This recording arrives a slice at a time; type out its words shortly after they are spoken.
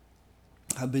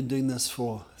I've been doing this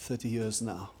for 30 years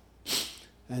now.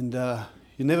 And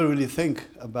you never really think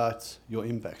about your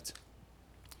impact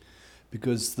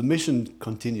because the mission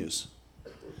continues.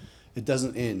 It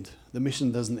doesn't end. The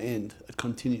mission doesn't end. It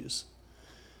continues.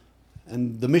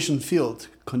 And the mission field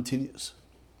continues.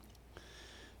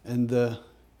 And the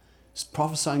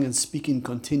prophesying and speaking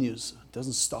continues. It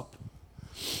doesn't stop.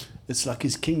 It's like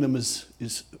his kingdom is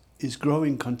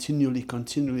growing continually,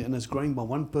 and it's growing by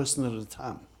one person at a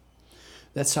time.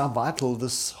 That's how vital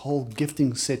this whole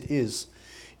gifting set is.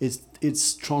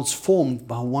 It's transformed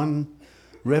by one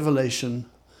revelation,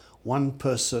 one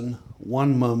person,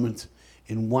 one moment,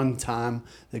 in one time,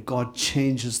 that God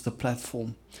changes the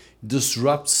platform,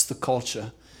 disrupts the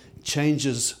culture,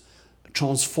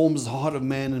 transforms the heart of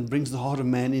man and brings the heart of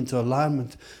man into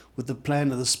alignment with the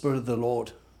plan of the Spirit of the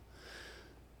Lord.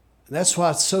 That's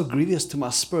why it's so grievous to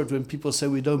my spirit when people say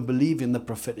we don't believe in the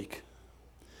prophetic.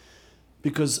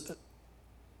 Because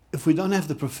if we don't have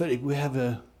the prophetic, we have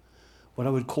what I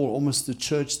would call almost a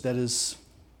church that is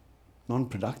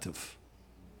non-productive.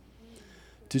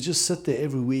 To just sit there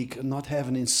every week and not have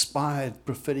an inspired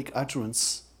prophetic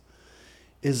utterance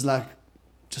is like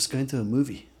just going to a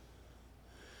movie.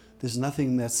 There's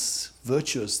nothing that's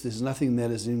virtuous. There's nothing that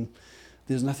is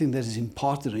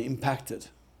imparted or impacted.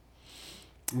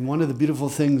 And one of the beautiful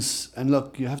things, and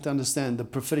look, you have to understand, the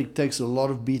prophetic takes a lot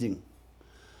of beating.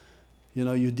 You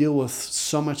know, you deal with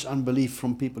so much unbelief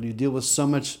from people. You deal with so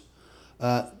much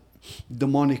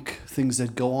demonic things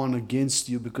that go on against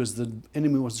you because the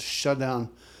enemy wants to shut down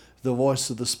the voice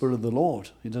of the Spirit of the Lord.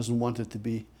 He doesn't want it to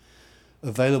be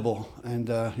available. And,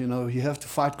 you have to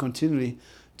fight continually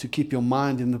to keep your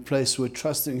mind in the place where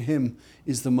trusting Him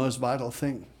is the most vital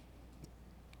thing.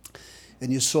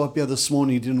 And you saw up here this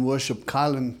morning, you didn't worship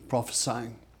Kylan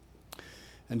prophesying.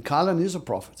 And Kylan is a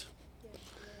prophet.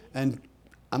 And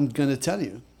I'm going to tell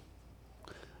you,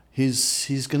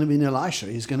 he's going to be an Elisha.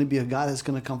 He's going to be a guy that's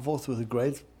going to come forth with a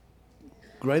great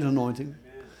anointing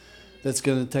that's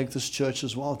going to take this church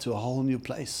as well to a whole new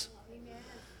place.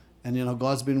 And,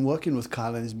 God's been working with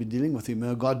Kylan. He's been dealing with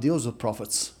him. God deals with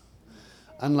prophets.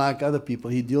 Unlike other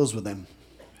people, He deals with them.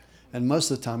 And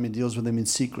most of the time, He deals with them in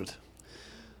secret.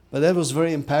 But that was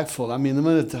very impactful. I mean, the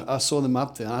minute I saw them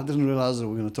up there, I didn't realize that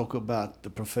we were going to talk about the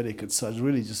prophetic. So it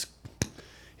really just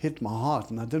hit my heart.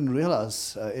 And I didn't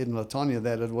realize, Ed and Latanya,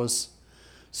 that it was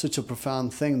such a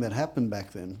profound thing that happened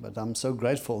back then. But I'm so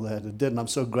grateful that it did. And I'm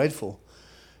so grateful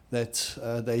that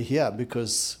they're here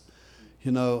because,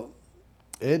 Ed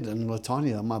and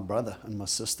Latanya are my brother and my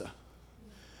sister.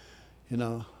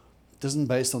 It isn't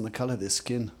based on the color of their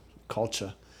skin,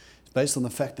 culture. It's based on the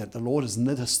fact that the Lord has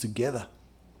knit us together.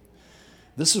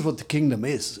 This is what the kingdom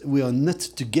is. We are knit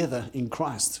together in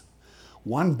Christ.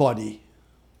 One body,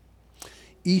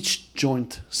 each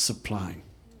joint supplying.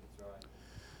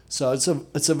 So it's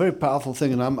a very powerful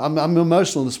thing. And I'm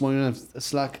emotional this morning.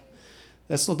 It's like,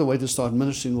 that's not the way to start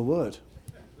ministering the word.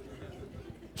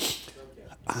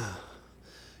 I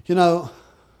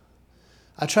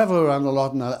travel around a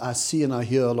lot and I see and I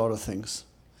hear a lot of things.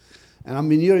 And I've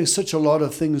been hearing such a lot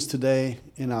of things today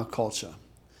in our culture.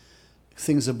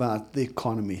 Things about the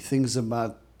economy, things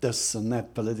about this and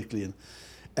that politically.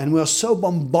 And we are so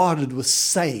bombarded with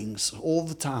sayings all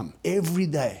the time, every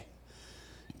day.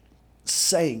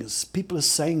 Sayings. People are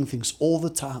saying things all the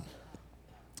time.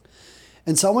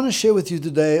 And so I want to share with you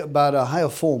today about a higher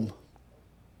form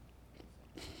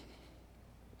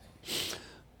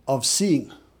of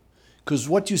seeing. Because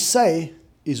what you say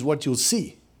is what you'll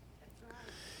see.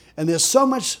 And there's so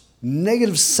much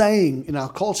negative saying in our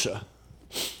culture.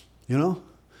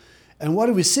 And what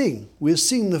are we seeing? We're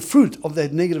seeing the fruit of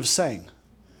that negative saying.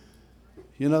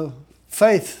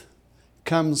 Faith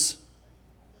comes,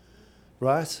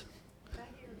 right?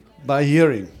 By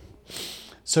hearing.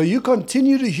 So you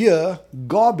continue to hear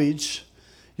garbage,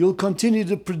 you'll continue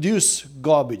to produce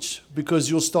garbage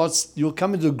because you'll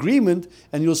come into agreement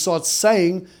and you'll start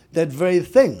saying that very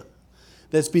thing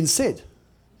that's been said.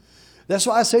 That's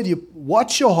why I say to you,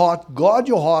 watch your heart, guard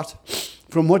your heart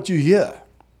from what you hear.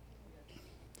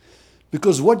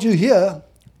 Because what you hear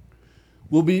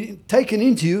will be taken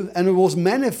into you and it will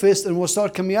manifest and will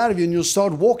start coming out of you and you'll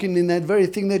start walking in that very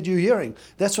thing that you're hearing.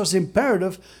 That's what's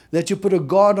imperative, that you put a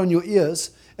guard on your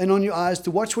ears and on your eyes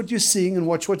to watch what you're seeing and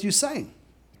watch what you're saying.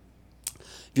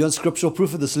 If you want scriptural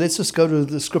proof of this, let's just go to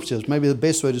the scriptures. Maybe the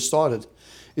best way to start it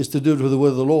is to do it with the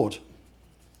word of the Lord.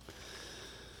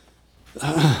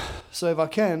 So if I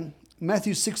can,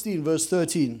 Matthew 16 verse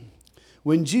 13.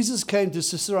 When Jesus came to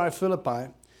Caesarea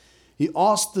Philippi, He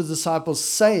asked the disciples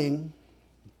saying,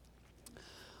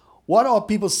 "What are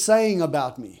people saying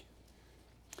about me?"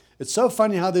 It's so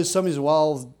funny how there's so many,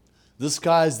 This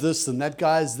guy is this and that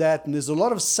guy is that. And there's a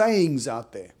lot of sayings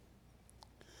out there.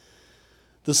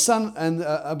 The Son and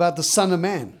about the Son of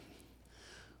Man.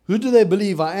 Who do they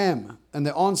believe I am? And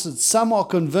they answered, some are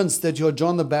convinced that you're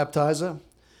John the Baptizer.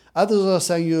 Others are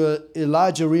saying you're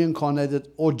Elijah reincarnated,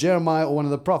 or Jeremiah, or one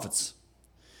of the prophets.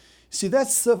 See,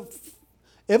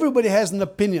 everybody has an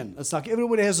opinion. It's like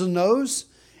everybody has a nose.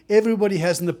 Everybody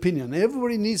has an opinion.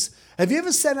 Everybody needs. Have you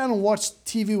ever sat down and watched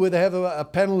TV where they have a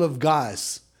panel of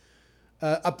guys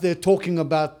up there talking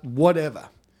about whatever?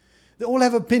 They all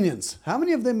have opinions. How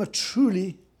many of them are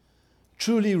truly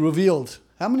revealed?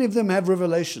 How many of them have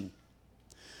revelation?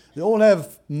 They all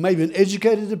have maybe an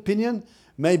educated opinion,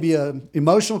 maybe an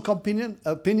emotional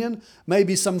opinion,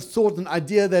 maybe some thought and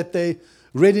idea that they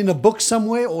read in a book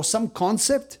somewhere or some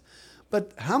concept.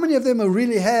 But how many of them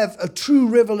really have a true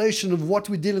revelation of what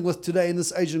we're dealing with today in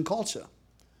this age and culture?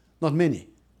 Not many.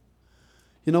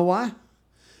 You know why?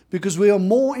 Because we are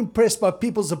more impressed by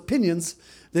people's opinions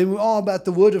than we are about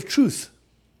the word of truth.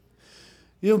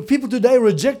 You know, people today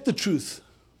reject the truth.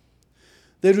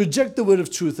 They reject the word of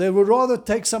truth. They would rather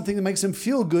take something that makes them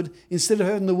feel good instead of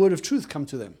having the word of truth come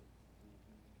to them.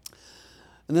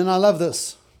 And then I love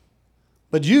this.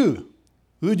 But you,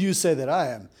 who do you say that I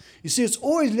am? You see, it's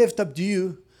always left up to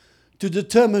you to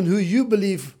determine who you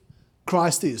believe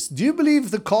Christ is. Do you believe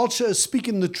the culture is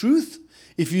speaking the truth?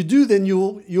 If you do, then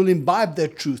you'll imbibe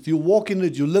that truth. You'll walk in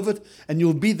it, you'll live it, and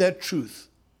you'll be that truth.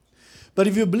 But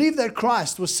if you believe that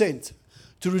Christ was sent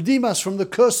to redeem us from the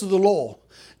curse of the law,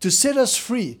 to set us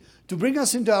free, to bring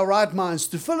us into our right minds,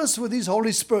 to fill us with His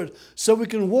Holy Spirit so we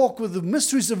can walk with the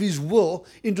mysteries of His will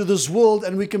into this world,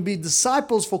 and we can be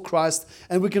disciples for Christ,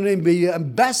 and we can be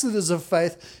ambassadors of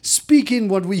faith, speaking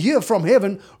what we hear from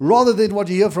heaven rather than what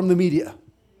you hear from the media.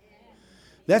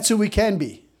 That's who we can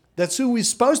be. That's who we're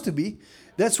supposed to be.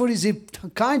 That's what His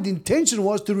kind intention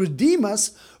was, to redeem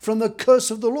us from the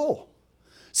curse of the law,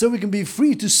 so we can be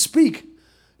free to speak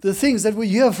the things that we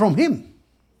hear from Him.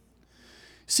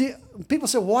 See, people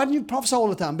say, why don't you prophesy all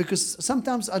the time? Because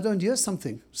sometimes I don't hear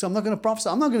something, so I'm not going to prophesy.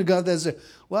 I'm not going to go there and say,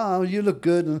 well, you look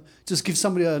good, and just give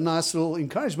somebody a nice little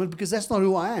encouragement, because that's not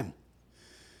who I am.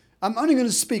 I'm only going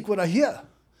to speak what I hear.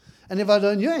 And if I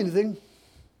don't hear anything,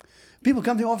 people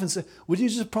come to me often and say, would you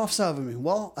just prophesy over me?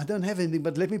 Well, I don't have anything,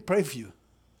 but let me pray for you.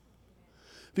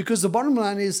 Because the bottom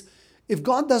line is, if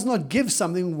God does not give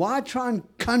something, why try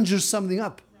and conjure something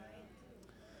up?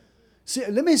 See,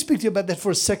 let me speak to you about that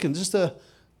for a second.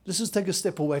 Let's just take a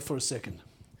step away for a second.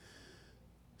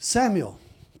 Saul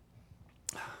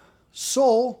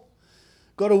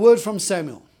got a word from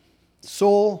Samuel.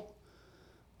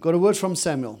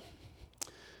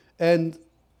 And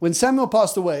when Samuel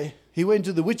passed away, he went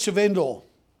to the witch of Endor.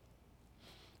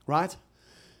 Right?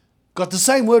 Got the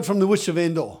same word from the witch of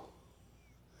Endor.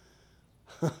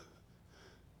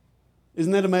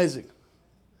 Isn't that amazing?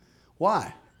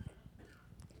 Why?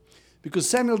 Because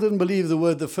Samuel didn't believe the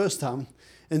word the first time.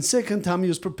 And second time, he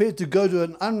was prepared to go to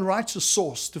an unrighteous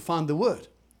source to find the word.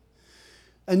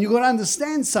 And you've got to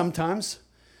understand sometimes,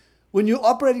 when you're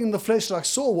operating in the flesh like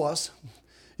Saul was,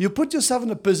 you put yourself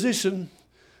in a position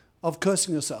of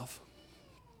cursing yourself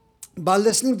by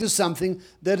listening to something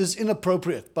that is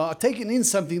inappropriate, by taking in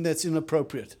something that's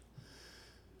inappropriate.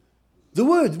 The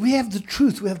word, we have the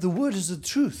truth. We have the word as the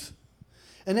truth.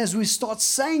 And as we start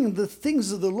saying the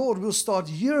things of the Lord, we'll start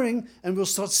hearing, and we'll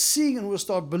start seeing, and we'll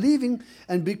start believing,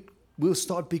 and we'll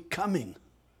start becoming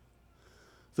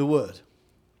the Word.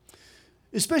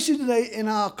 Especially today in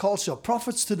our culture,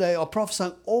 prophets today are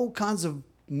prophesying all kinds of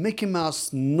Mickey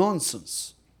Mouse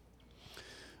nonsense.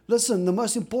 Listen, the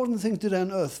most important thing today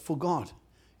on earth for God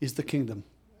is the kingdom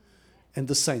and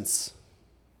the saints.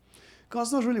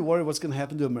 God's not really worried what's going to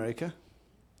happen to America.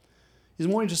 He's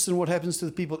more interested in what happens to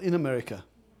the people in America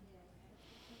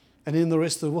and in the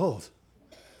rest of the world.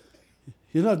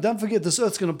 You know, don't forget, this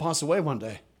earth's going to pass away one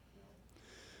day.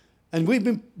 And we've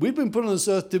been put on this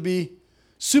earth to be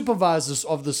supervisors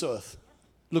of this earth.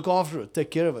 Look after it,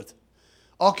 take care of it.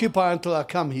 Occupy until I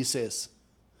come, He says.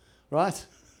 Right?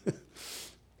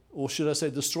 Or should I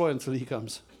say destroy until He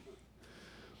comes.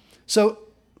 So,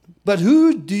 but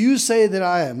who do you say that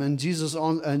I am? And Jesus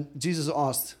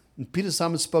asked, and Peter,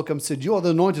 Simon spoke up and said, you are the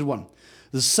anointed one,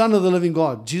 the Son of the living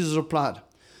God. Jesus replied,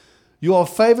 you are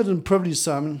favored and privileged,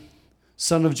 Simon,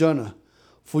 son of Jonah,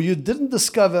 for you didn't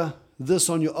discover this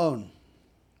on your own,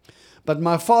 but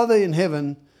my Father in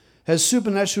heaven has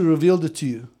supernaturally revealed it to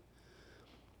you.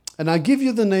 And I give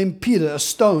you the name Peter, a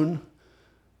stone,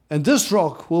 and this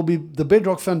rock will be the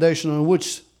bedrock foundation on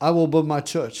which I will build my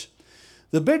church.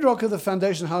 The bedrock of the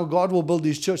foundation, how God will build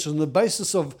His church, is on the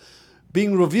basis of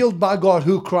being revealed by God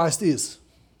who Christ is.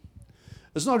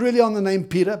 It's not really on the name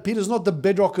Peter. Peter's not the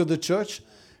bedrock of the church.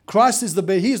 Christ is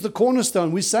He's the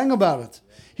cornerstone. We sang about it.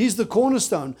 He's the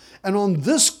cornerstone. And on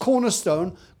this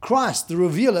cornerstone, Christ, the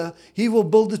revealer, He will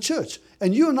build the church.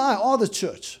 And you and I are the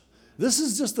church. This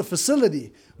is just a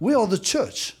facility. We are the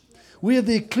church. We are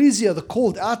the ecclesia, the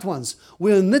called out ones.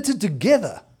 We are knitted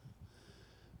together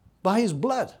by His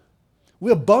blood.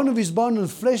 We are bone of His bone and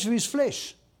flesh of His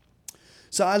flesh.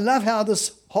 So I love how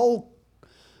this whole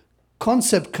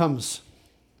concept comes.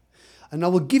 And I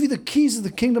will give you the keys of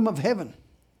the kingdom of heaven.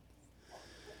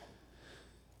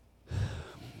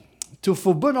 To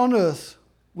forbid on earth,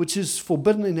 which is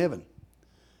forbidden in heaven.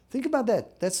 Think about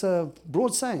that. That's a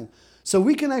broad saying. So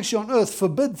we can actually on earth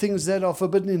forbid things that are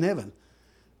forbidden in heaven.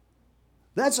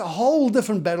 That's a whole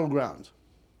different battleground.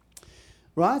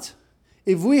 Right?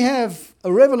 If we have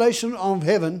a revelation of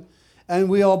heaven and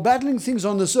we are battling things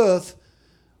on this earth,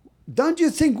 don't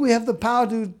you think we have the power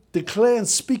to declare and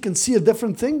speak and see a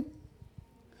different thing?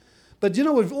 But you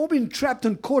know, we've all been trapped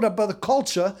and caught up by the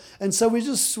culture, and so we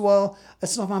just, well,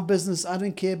 it's not my business. I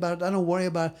don't care about it. I don't worry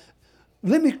about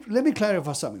it. Let me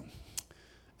clarify something.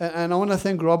 And I want to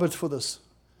thank Robert for this.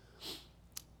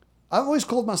 I've always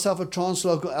called myself a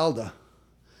translocal elder.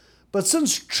 But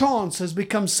since trance has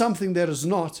become something that is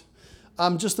not,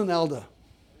 I'm just an elder.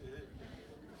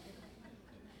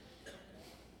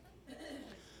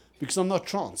 Because I'm not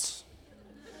trance.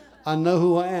 I know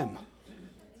who I am.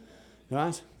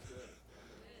 Right?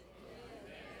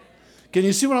 Can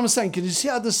you see what I'm saying? Can you see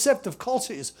how deceptive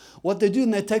culture is? What they do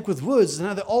and they take with words and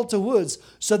how they alter words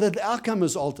so that the outcome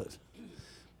is altered.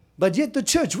 But yet the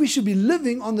church, we should be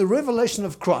living on the revelation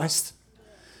of Christ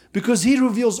because He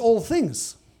reveals all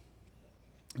things.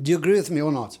 Do you agree with me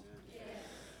or not?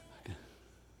 Okay.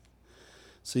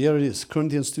 So here it is,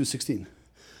 Corinthians 2:16.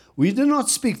 We do not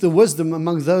speak the wisdom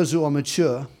among those who are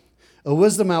mature, a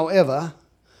wisdom, however,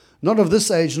 not of this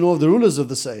age, nor of the rulers of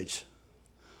this age,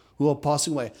 who are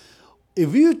passing away.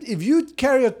 If you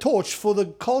carry a torch for the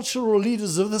cultural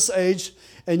leaders of this age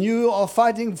and you are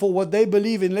fighting for what they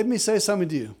believe in, let me say something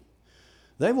to you.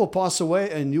 They will pass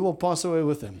away and you will pass away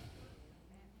with them.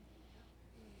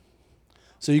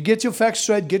 So you get your facts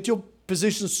straight, get your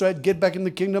position straight, get back in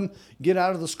the kingdom, get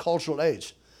out of this cultural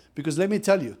age. Because let me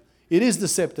tell you, it is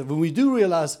deceptive. And we do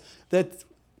realize that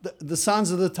the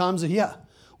signs of the times are here.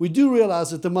 We do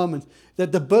realize at the moment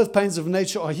that the birth pains of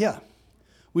nature are here.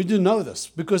 We do know this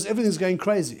because everything's going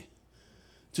crazy.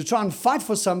 To try and fight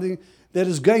for something that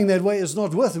is going that way is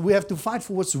not worth it. We have to fight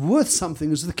for what's worth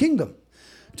something, is the kingdom.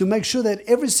 To make sure that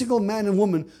every single man and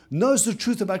woman knows the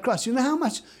truth about Christ. You know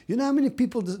how many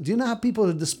people, do you know how people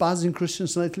are despising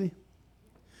Christians lately?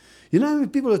 You know how many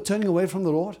people are turning away from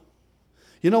the Lord?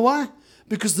 You know why?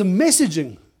 Because the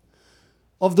messaging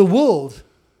of the world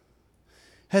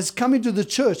has come into the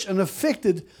church and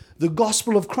affected the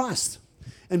gospel of Christ.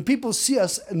 And people see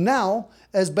us now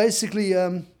as basically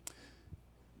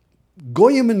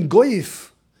goyim and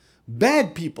goyif,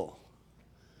 bad people.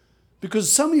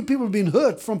 Because so many people have been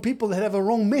hurt from people that have a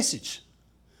wrong message.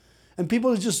 And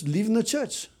people are just leaving the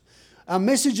church. Our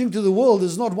messaging to the world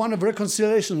is not one of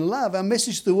reconciliation and love. Our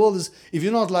message to the world is, if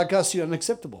you're not like us, you're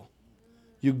unacceptable.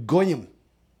 You're goyim.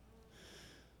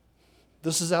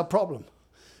 This is our problem.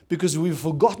 Because we've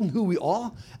forgotten who we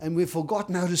are and we've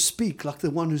forgotten how to speak like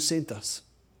the one who sent us.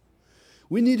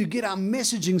 We need to get our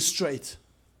messaging straight.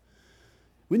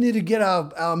 We need to get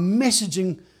our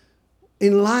messaging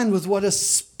in line with what is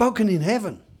spoken in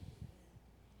heaven.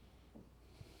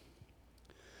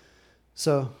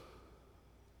 So,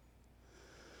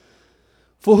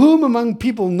 for whom among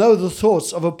people know the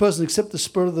thoughts of a person except the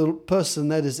spirit of the person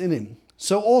that is in him?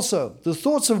 So also, the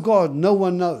thoughts of God no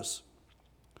one knows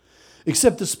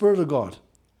except the Spirit of God.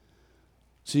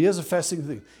 So here's a fascinating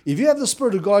thing. If you have the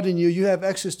Spirit of God in you, you have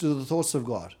access to the thoughts of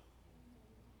God.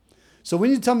 So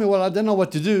when you tell me, well, I don't know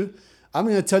what to do, I'm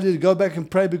going to tell you to go back and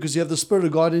pray because you have the Spirit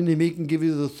of God in Him. He can give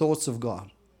you the thoughts of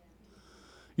God.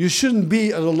 You shouldn't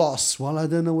be at a loss. Well, I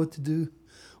don't know what to do.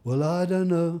 Well, I don't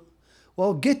know.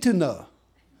 Well, get to know.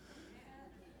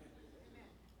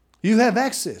 You have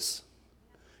access.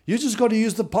 You just got to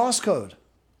use the passcode.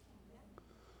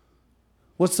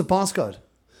 What's the passcode?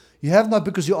 You have not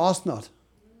because you ask not.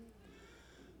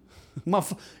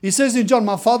 He says in John,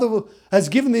 my Father has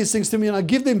given these things to me and I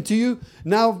give them to you.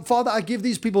 Now, Father, I give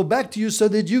these people back to you so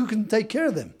that you can take care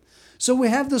of them. So we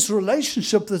have this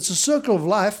relationship that's a circle of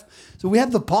life. So we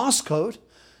have the passcode.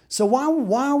 So why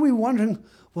are we wondering,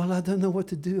 well, I don't know what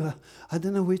to do. I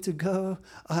don't know where to go.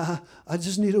 I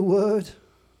just need a word.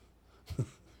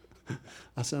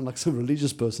 I sound like some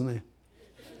religious person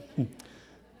there.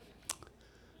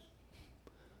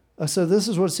 So this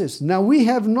is what it says. Now we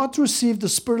have not received the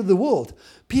spirit of the world.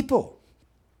 People,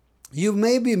 you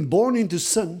may have been born into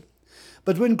sin,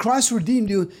 but when Christ redeemed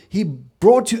you, He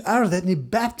brought you out of that and He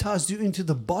baptized you into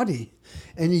the body.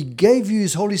 And He gave you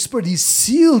His Holy Spirit. He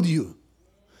sealed you.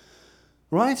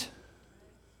 Right?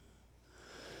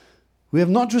 We have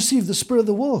not received the spirit of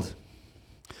the world,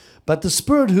 but the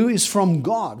Spirit who is from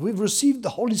God. We've received the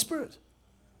Holy Spirit,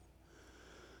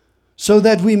 so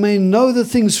that we may know the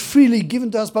things freely given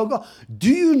to us by God. Do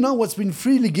you know what's been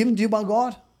freely given to you by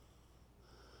God?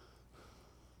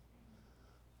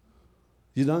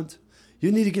 You don't?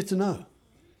 You need to get to know.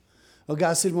 A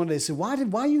guy said one day, he said, why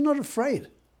are you not afraid?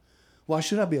 Why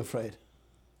should I be afraid?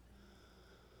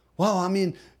 Well, I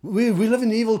mean, we live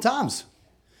in evil times.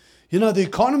 You know, the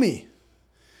economy.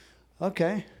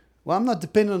 Okay. Well, I'm not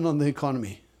dependent on the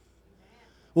economy.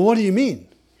 Well, what do you mean?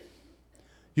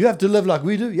 You have to live like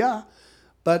we do? Yeah.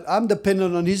 But I'm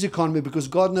dependent on His economy because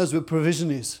God knows where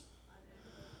provision is.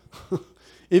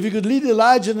 If He could lead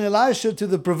Elijah and Elisha to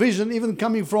the provision, even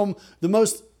coming from the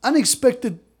most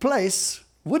unexpected place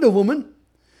with a woman,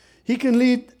 He can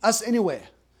lead us anywhere.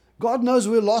 God knows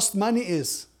where lost money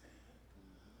is.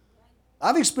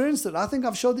 I've experienced it. I think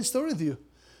I've showed this story with you.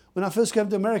 When I first came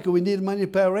to America, we needed money to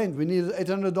pay our rent. We needed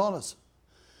 $800.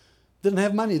 Didn't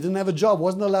have money, didn't have a job,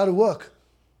 wasn't allowed to work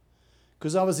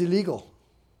because I was illegal.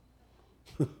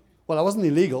 Well, I wasn't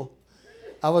illegal.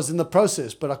 I was in the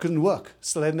process, but I couldn't work.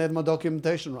 Still hadn't had my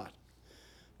documentation right.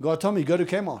 God told me, go to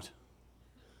Kmart.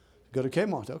 Go to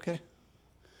Kmart, okay.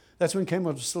 That's when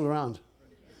Kmart was still around.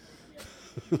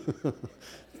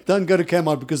 Don't go to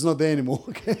Kmart because it's not there anymore,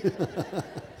 okay.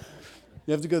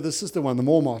 You have to go to the sister one, the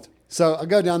Walmart. So I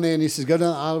go down there and he says, go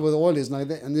down the aisle where the oil is,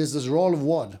 and there's this roll of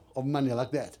wad of money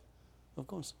like that. Of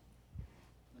course.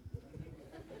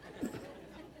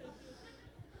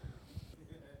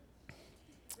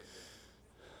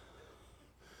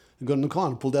 I got in the car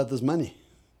and pulled out this money.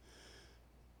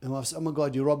 And I said, oh my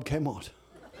God, you robbed Kmart.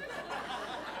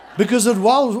 Because it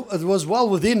was well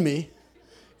within me,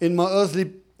 in my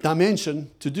earthly dimension,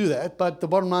 to do that. But the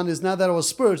bottom line is, now that I was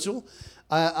spiritual,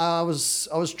 I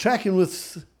was tracking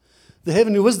with the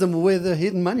heavenly wisdom of where the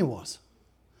hidden money was.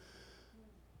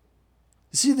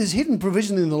 You see, there's hidden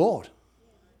provision in the Lord.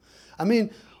 I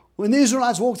mean, when the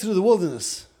Israelites walked through the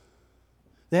wilderness,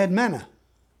 they had manna.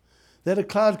 They had a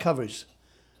cloud coverage.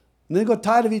 And they got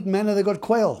tired of eating manna, they got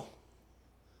quail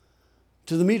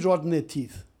to the meat rot in their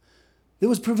teeth. There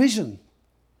was provision.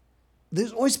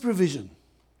 There's always provision.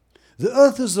 The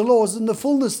earth is the Lord's and the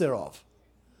fullness thereof.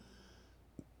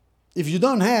 If you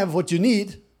don't have what you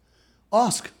need,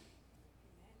 ask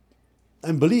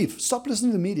and believe. Stop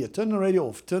listening to the media. Turn the radio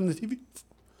off. Turn the TV off.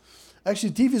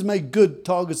 Actually, TVs make good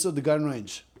targets at the gun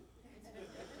range.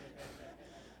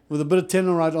 With a bit of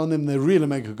Tenorite on them, they really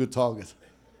make a good target.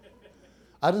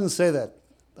 I didn't say that.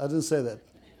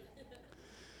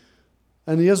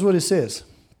 And here's what it says.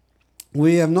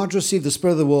 We have not received the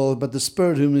Spirit of the world, but the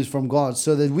Spirit whom is from God,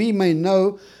 so that we may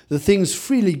know the things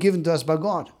freely given to us by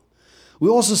God. We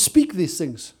also speak these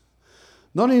things,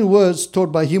 not in words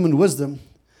taught by human wisdom,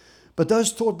 but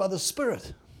those taught by the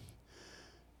Spirit,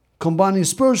 combining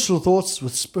spiritual thoughts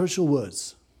with spiritual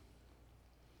words.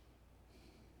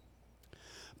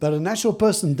 But a natural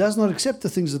person does not accept the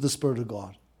things of the Spirit of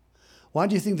God. Why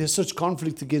do you think there's such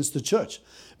conflict against the church?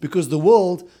 Because the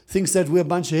world thinks that we're a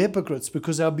bunch of hypocrites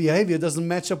because our behavior doesn't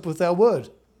match up with our word.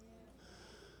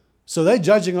 So they're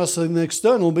judging us in the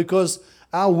external because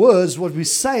our words, what we're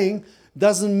saying,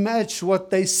 doesn't match what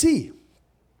they see.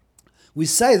 We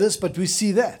say this, but we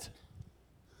see that.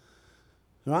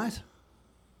 Right?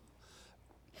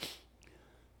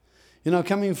 You know,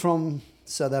 coming from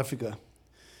South Africa,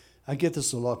 I get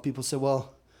this a lot. People say,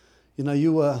 well, you know,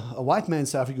 you were a white man in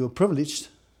South Africa, you were privileged.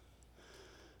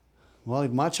 Well,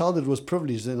 if my childhood was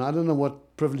privileged, then I don't know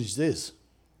what privileged is.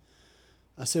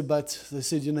 I said, but they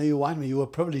said, you know, you're white man, you were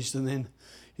privileged, and then,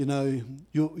 you know,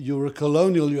 you were a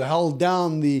colonial, you held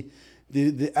down the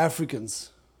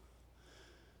Africans.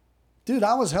 Dude,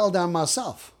 I was held down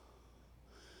myself.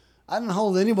 I didn't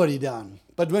hold anybody down.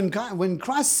 But when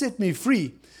Christ set me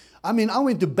free, I mean, I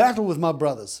went to battle with my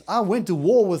brothers. I went to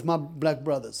war with my black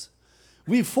brothers.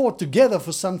 We fought together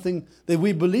for something that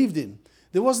we believed in.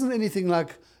 There wasn't anything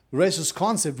like racist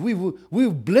concept. We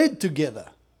bled together.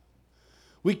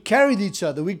 We carried each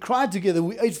other. We cried together.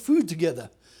 We ate food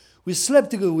together. We slept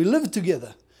together. We lived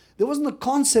together. There wasn't a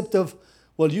concept of,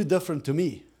 well, you're different to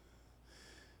me.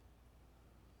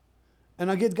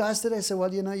 And I get guys today say,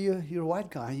 well, you know, you're a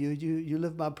white guy. You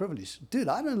live by privilege. Dude,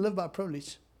 I don't live by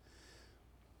privilege.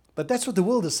 But that's what the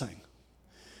world is saying.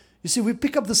 You see, we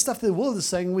pick up the stuff that the world is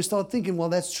saying and we start thinking, well,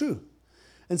 that's true.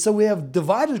 And so we have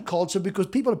divided culture because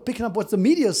people are picking up what the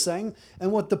media is saying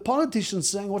and what the politicians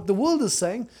are saying, what the world is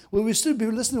saying, where we should be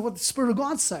listening to what the Spirit of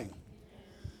God's saying.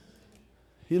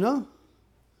 You know?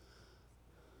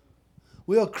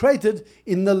 We are created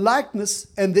in the likeness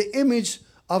and the image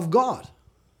of God.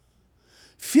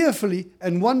 Fearfully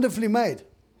and wonderfully made.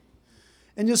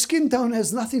 And your skin tone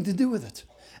has nothing to do with it.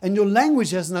 And your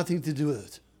language has nothing to do with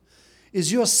it.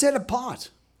 Is you're set apart.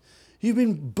 You've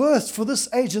been birthed for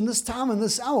this age and this time and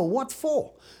this hour. What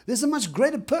for? There's a much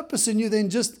greater purpose in you than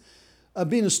just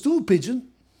being a stool pigeon.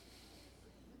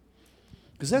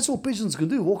 Because that's all pigeons can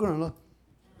do, walk around like.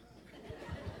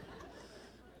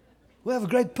 We have a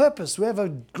great purpose. We have a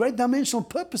great dimensional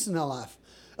purpose in our life.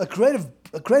 A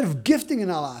creative gifting in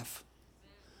our life.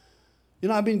 You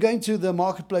know, I've been going to the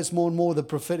marketplace more and more, the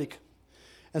prophetic.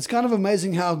 And it's kind of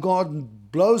amazing how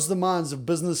God blows the minds of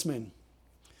businessmen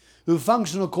who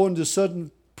function according to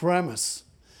certain premise.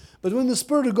 But when the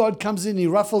Spirit of God comes in, He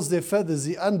ruffles their feathers.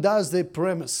 He undoes their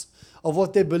premise of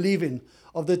what they believe in,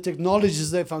 of the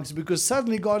technologies they function. Because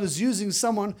suddenly God is using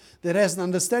someone that has an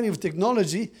understanding of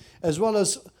technology as well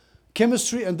as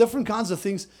chemistry and different kinds of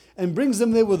things, and brings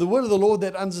them there with the word of the Lord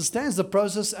that understands the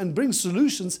process and brings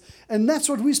solutions. And that's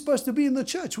what we're supposed to be in the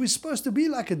church. We're supposed to be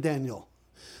like a Daniel.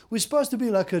 We're supposed to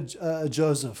be like a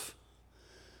Joseph.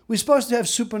 We're supposed to have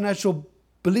supernatural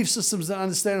belief systems that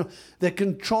understand that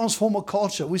can transform a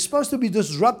culture. We're supposed to be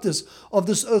disruptors of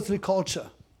this earthly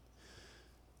culture.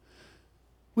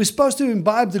 We're supposed to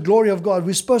imbibe the glory of God.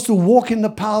 We're supposed to walk in the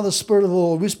power of the Spirit of the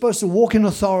Lord. We're supposed to walk in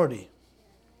authority.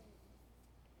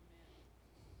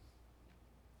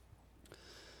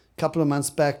 A couple of months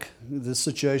back, the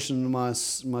situation,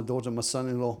 my daughter, my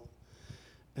son-in-law,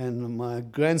 and my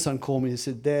grandson called me. He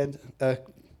said, "Dad,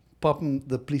 Pop,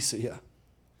 the police are here."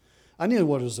 I knew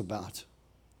what it was about.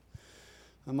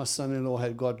 And my son-in-law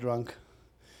had got drunk,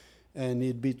 and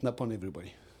he'd beaten up on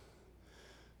everybody.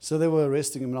 So they were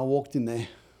arresting him, and I walked in there.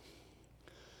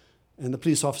 And the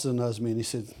police officer knows me, and he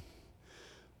said,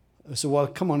 "Well,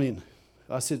 come on in."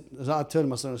 I turned to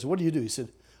my son, I said, "What do you do?" He said,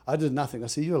 "I did nothing." I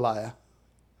said, "You're a liar."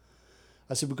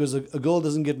 I said, "Because a girl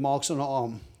doesn't get marks on her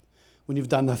arm when you've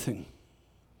done nothing.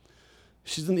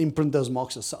 She didn't imprint those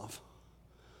marks herself."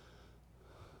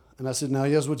 And I said, "Now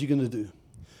here's what you're going to do.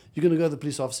 You're going to go to the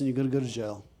police officer and you're going to go to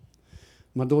jail.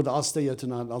 My daughter, I'll stay here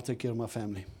tonight and I'll take care of my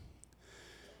family."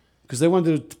 Because they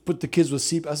wanted to put the kids with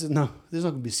CPS. I said, "No, there's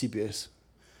not going to be CPS.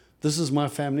 This is my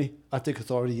family. I take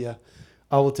authority here.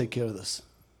 I will take care of this."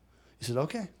 He said,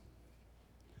 "Okay."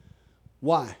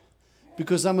 Why?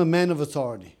 Because I'm a man of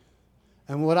authority.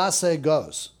 And what I say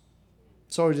goes.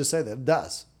 Sorry to say that, it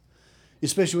does.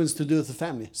 Especially when it's to do with the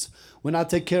families. When I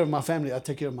take care of my family, I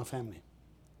take care of my family.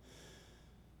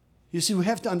 You see, we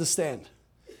have to understand,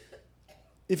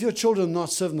 if your children are not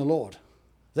serving the Lord,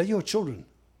 they're your children.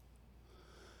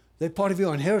 They're part of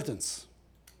your inheritance.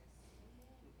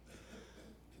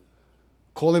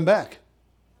 Call them back.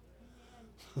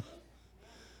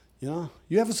 You know,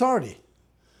 you have authority.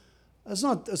 It's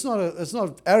not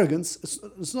arrogance.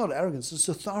 It's not arrogance. It's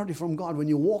authority from God. When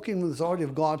you walk in the authority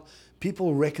of God,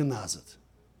 people recognize it.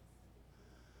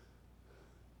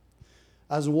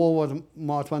 I was in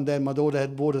Walmart one day, and my daughter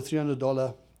had bought a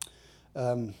 $300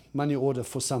 money order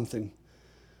for something.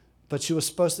 But she was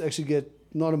supposed to actually get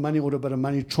not a money order, but a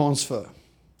money transfer.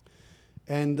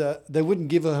 And they wouldn't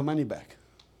give her money back.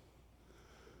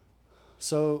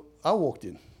 So I walked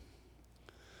in.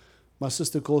 My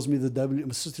sister-in-law calls me the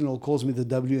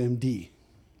WMD.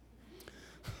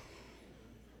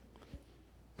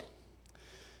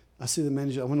 I said, "The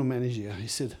manager, I want to manage you." He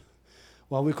said,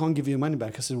 "Well, we can't give you your money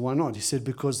back." I said, "Why not?" He said,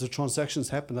 "Because the transactions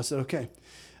happened." I said, "Okay,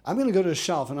 I'm going to go to a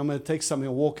shelf and I'm going to take something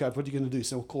and walk out. What are you going to do?" He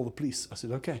said, "We'll call the police." I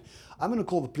said, "Okay, I'm going to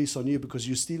call the police on you because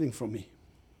you're stealing from me.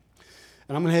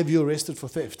 And I'm going to have you arrested for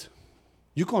theft.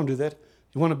 You can't do that.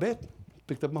 You want to bet?"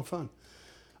 Picked up my phone.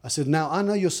 I said, "Now I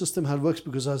know your system, how it works,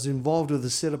 because I was involved with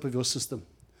the setup of your system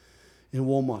in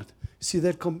Walmart. See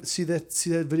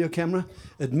that video camera?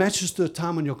 It matches to a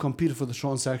time on your computer for the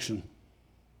transaction.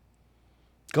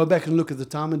 Go back and look at the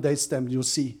time and date stamp, and you'll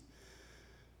see.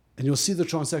 And you'll see the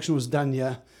transaction was done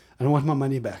here, and I want my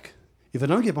money back. If I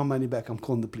don't get my money back, I'm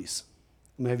calling the police.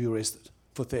 I'm going to have you arrested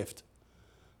for theft."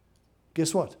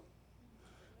 Guess what?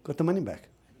 Got the money back.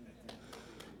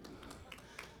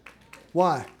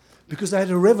 Why? Because I had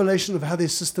a revelation of how their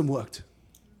system worked.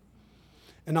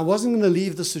 And I wasn't going to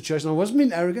leave the situation. I wasn't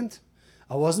being arrogant.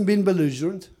 I wasn't being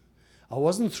belligerent. I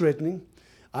wasn't threatening.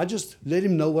 I just let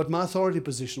him know what my authority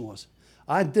position was.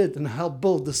 I did and helped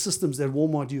build the systems that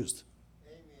Walmart used.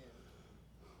 Amen.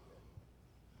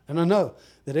 And I know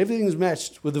that everything is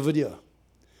matched with the video,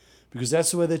 because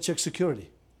that's the way they check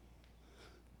security.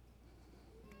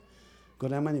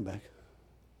 got our money back.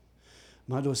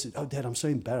 My daughter said, "Oh, Dad, I'm so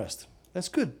embarrassed." That's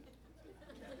good.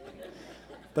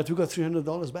 But we got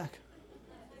 $300 back.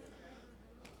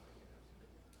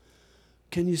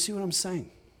 Can you see what I'm saying?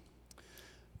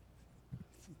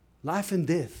 Life and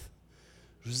death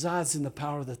resides in the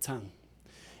power of the tongue.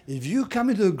 If you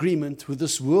come into agreement with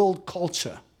this world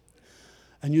culture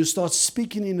and you start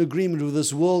speaking in agreement with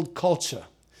this world culture,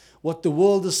 what the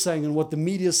world is saying and what the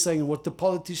media is saying and what the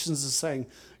politicians are saying,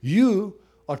 you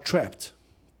are trapped.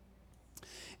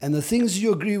 And the things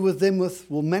you agree with them with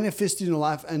will manifest in your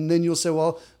life, and then you'll say,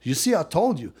 "Well, you see, I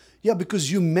told you." Yeah,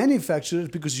 because you manufactured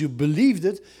it, because you believed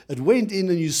it, it went in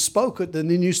and you spoke it, and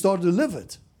then you started to live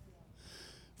it.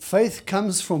 Faith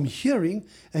comes from hearing,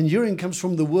 and hearing comes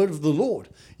from the word of the Lord.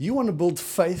 You want to build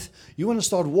faith, you want to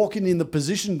start walking in the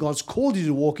position God's called you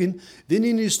to walk in, then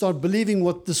you need to start believing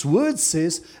what this word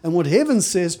says and what heaven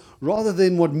says rather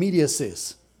than what media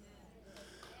says.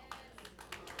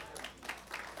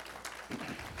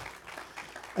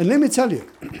 And let me tell you,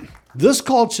 this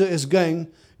culture is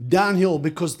going downhill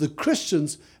because the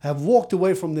Christians have walked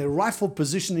away from their rightful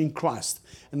position in Christ.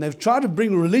 And they've tried to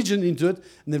bring religion into it,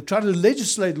 and they've tried to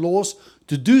legislate laws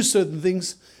to do certain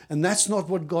things, and that's not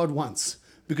what God wants.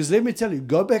 Because let me tell you,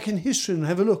 go back in history and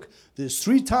have a look. There's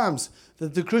 3 times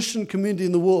that the Christian community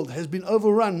in the world has been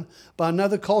overrun by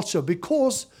another culture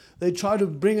because they try to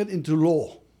bring it into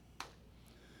law.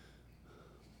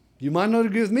 You might not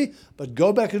agree with me, but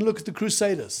go back and look at the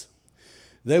Crusaders.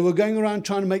 They were going around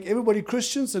trying to make everybody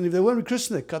Christians, and if they weren't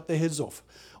Christian, they cut their heads off.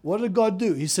 What did God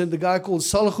do? He sent a guy called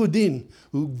Salahuddin,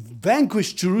 who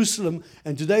vanquished Jerusalem,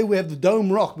 and today we have the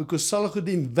Dome Rock because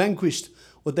Salahuddin vanquished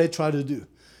what they tried to do.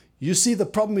 You see, the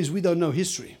problem is we don't know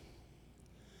history.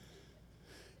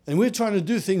 And we're trying to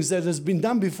do things that has been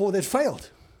done before that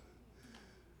failed.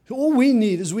 All we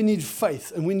need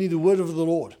faith, and we need the word of the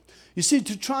Lord. You see,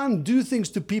 to try and do things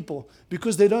to people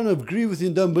because they don't agree with you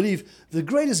and don't believe, the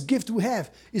greatest gift we have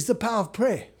is the power of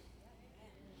prayer.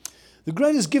 The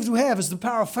greatest gift we have is the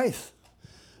power of faith.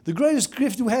 The greatest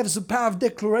gift we have is the power of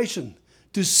declaration,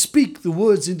 to speak the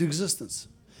words into existence.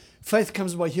 Faith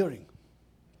comes by hearing.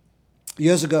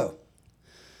 Years ago,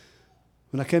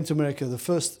 when I came to America, the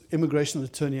first immigration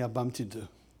attorney I bumped into,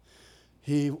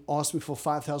 he asked me for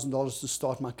 $5,000 to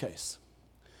start my case.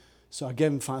 So I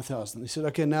gave him $5,000. He said,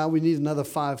 "Okay, now we need another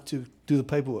 $5,000 to do the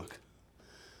paperwork."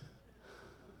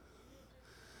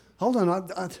 Hold on,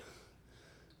 I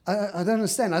don't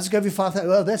understand. I just gave you $5,000.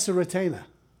 Well, that's a retainer.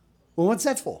 Well, what's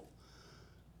that for?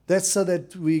 That's so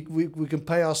that we can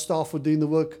pay our staff for doing the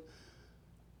work.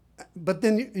 But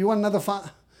then you want another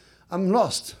 $5,000? I'm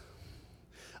lost.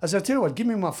 I said, "I'll tell you what, give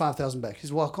me my $5,000 back." He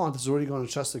said, "Well, I can't. It's already gone on a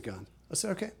trust account." I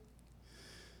said, "Okay.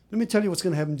 Let me tell you what's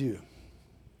going to happen to you.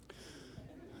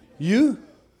 You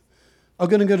are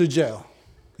going to go to jail."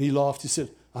 He laughed. He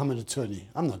said, "I'm an attorney.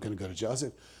 I'm not going to go to jail." I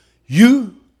said,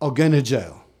 "You are going to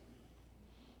jail.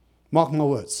 Mark my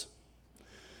words."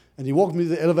 And he walked me to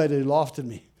the elevator. He laughed at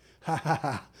me. "Ha, ha,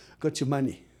 ha, got your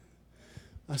money."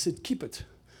 I said, "Keep it.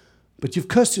 But you've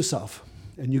cursed yourself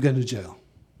and you're going to jail."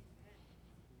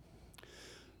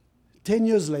 10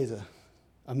 years later,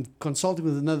 I'm consulting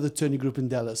with another attorney group in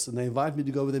Dallas, and they invite me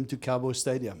to go with them to Cowboy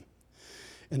Stadium.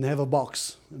 And they have a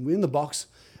box, and we're in the box,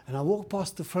 and I walk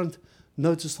past the front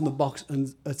notice on the box,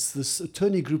 and it's this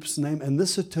attorney group's name, and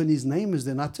this attorney's name is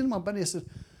there. And I turned to my buddy, I said,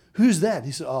 "Who's that?"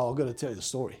 He said, "Oh, I've got to tell you the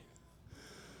story."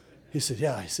 He said,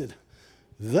 "Yeah." He said,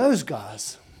 "Those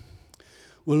guys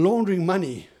were laundering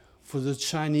money for the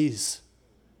Chinese.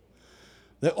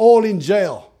 They're all in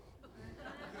jail."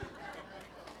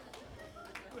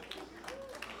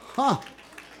 Huh.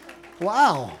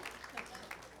 Wow.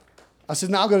 I said,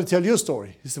 "Now I've got to tell you a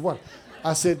story." He said, "What?"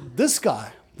 I said, this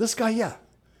guy here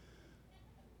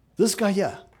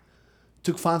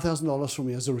took $5,000 from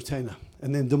me as a retainer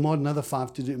and then demanded another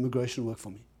 $5,000 to do immigration work for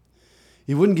me.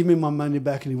 He wouldn't give me my money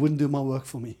back and he wouldn't do my work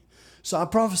for me. So I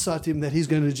prophesied to him that he's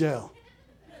going to jail.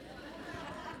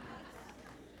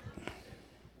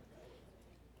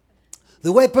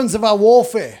 The weapons of our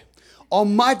warfare are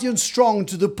mighty and strong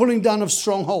to the pulling down of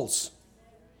strongholds.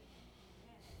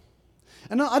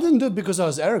 And I didn't do it because I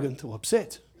was arrogant or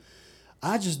upset.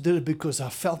 I just did it because I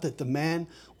felt that the man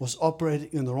was operating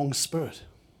in the wrong spirit.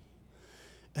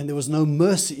 And there was no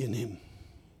mercy in him.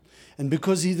 And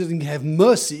because he didn't have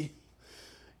mercy,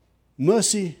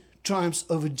 mercy triumphs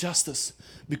over justice.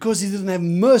 Because he didn't have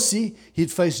mercy,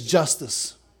 he'd face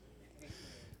justice.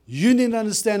 You need to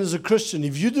understand as a Christian,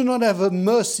 if you do not have a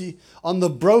mercy on the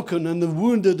broken and the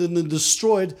wounded and the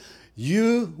destroyed,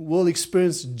 you will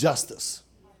experience justice.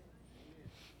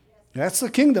 That's the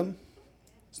kingdom.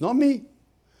 It's not me.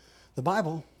 The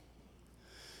Bible.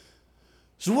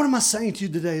 So what am I saying to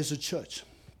you today as a church?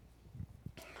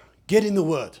 Get in the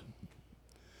Word.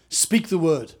 Speak the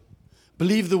Word.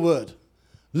 Believe the Word.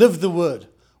 Live the Word.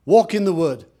 Walk in the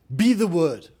Word. Be the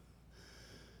Word.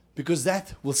 Because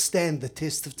that will stand the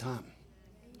test of time.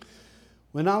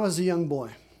 When I was a young boy,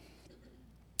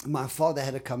 my father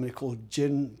had a company called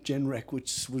Genrec,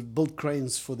 which would build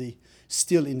cranes for the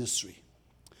steel industry.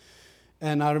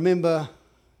 And I remember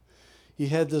he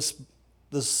had this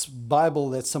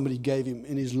Bible that somebody gave him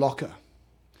in his locker.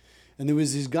 And there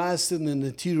was these guys sitting in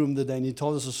the tea room that day, and he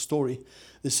told us a story.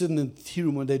 They're sitting in the tea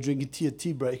room one day drinking tea at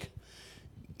tea break.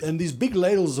 And these big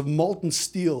ladles of molten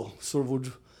steel sort of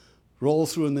would roll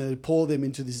through, and they'd pour them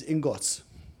into these ingots.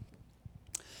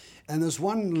 And this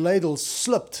one ladle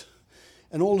slipped,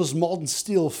 and all this molten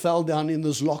steel fell down in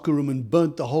this locker room and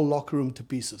burnt the whole locker room to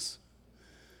pieces.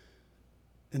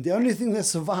 And the only thing that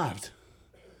survived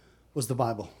was the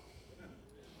Bible.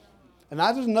 And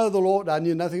I didn't know the Lord. I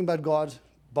knew nothing about God.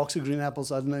 Box of green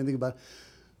apples, I didn't know anything about it.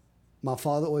 My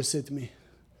father always said to me,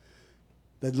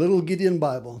 that little Gideon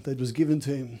Bible that was given to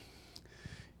him,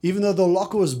 even though the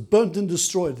locker was burnt and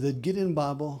destroyed, that Gideon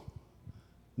Bible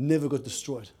never got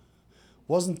destroyed.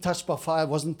 Wasn't touched by fire,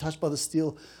 wasn't touched by the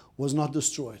steel, was not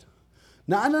destroyed.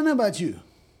 Now, I don't know about you,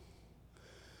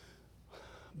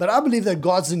 but I believe that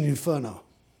God's in the inferno.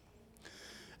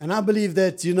 And I believe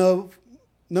that,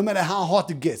 no matter how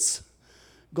hot it gets,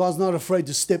 God's not afraid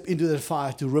to step into that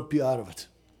fire to rip you out of it.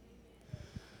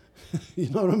 You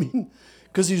know what I mean?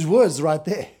 Because His word's right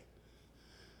there.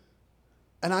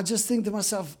 And I just think to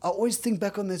myself, I always think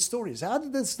back on that stories. How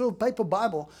did this little paper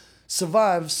Bible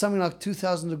survive something like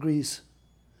 2,000 degrees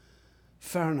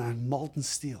Fahrenheit, molten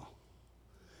steel?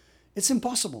 It's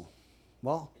impossible.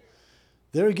 Well,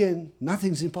 there again,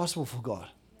 nothing's impossible for God.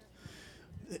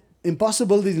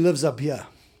 Impossibility lives up here.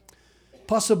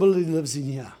 Possibility lives in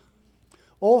here.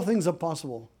 All things are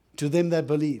possible to them that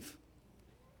believe.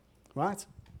 Right?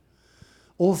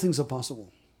 All things are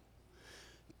possible.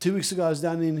 2 weeks ago, I was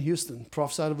down in Houston,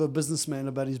 prophesied of a businessman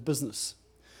about his business.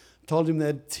 Told him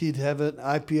that he'd have an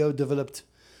IPO developed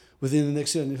within the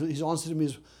next year. And his answer to me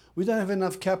is, we don't have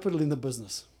enough capital in the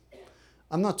business.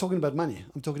 I'm not talking about money.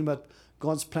 I'm talking about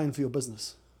God's plan for your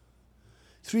business.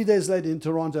 3 days later in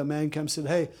Toronto, a man came and said,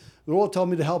 hey, the Lord told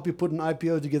me to help you put an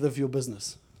IPO together for your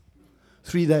business.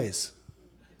 3 days.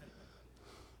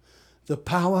 The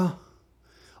power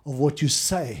of what you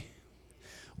say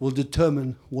will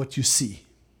determine what you see.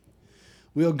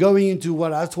 We are going into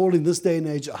what I call in this day and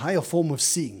age a higher form of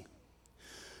seeing.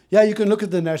 Yeah, you can look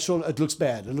at the natural, it looks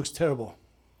bad, it looks terrible,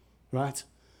 right?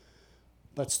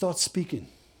 But start speaking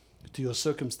to your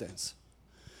circumstance.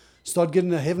 Start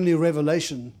getting a heavenly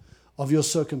revelation of your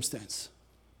circumstance.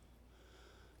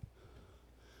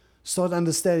 Start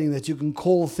understanding that you can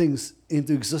call things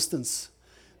into existence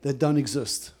that don't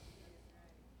exist.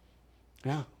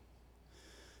 Yeah.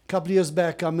 A couple of years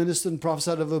back, I ministered and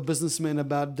prophesied of a businessman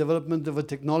about development of a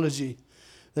technology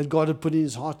that God had put in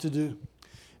his heart to do.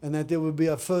 And that there would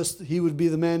be he would be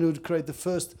the man who would create the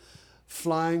first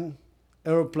flying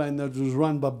aeroplane that was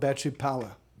run by battery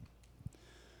power.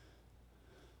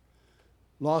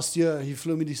 Last year, he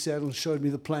flew me to Seattle and showed me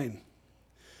the plane.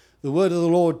 The word of the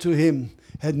Lord to him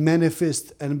had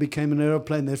manifested and became an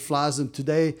aeroplane that flies, and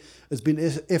today it's been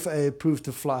FAA approved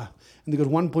to fly. And they've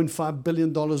got $1.5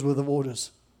 billion worth of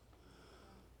orders.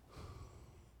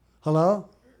 Hello?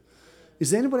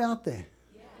 Is there anybody out there?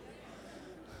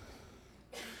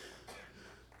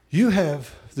 You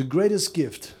have the greatest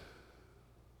gift.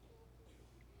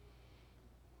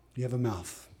 You have a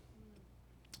mouth.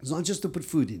 It's not just to put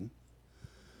food in.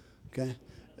 Okay?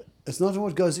 It's not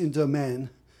what goes into a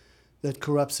man that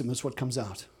corrupts him, it's what comes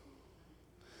out.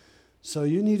 So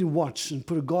you need to watch and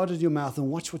put a guard in your mouth and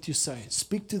watch what you say.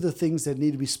 Speak to the things that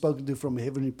need to be spoken to from a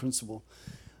heavenly principle.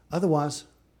 Otherwise,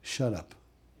 shut up.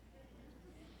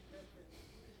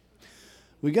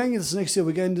 We're going into this next year,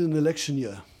 we're going into an election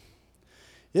year.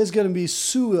 There's going to be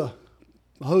sewer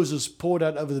hoses poured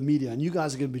out over the media, and you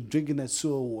guys are going to be drinking that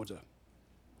sewer water.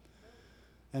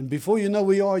 And before you know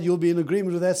where you are, you'll be in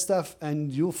agreement with that stuff,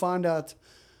 and you'll find out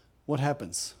what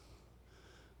happens.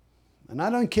 And I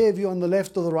don't care if you're on the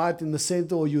left or the right, in the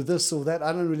center, or you're this or that.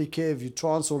 I don't really care if you're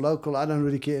trans or local. I don't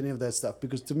really care any of that stuff,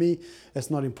 because to me,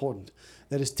 that's not important.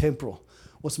 That is temporal.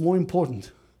 What's more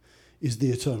important is the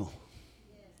eternal.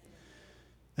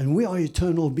 And we are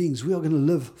eternal beings. We are going to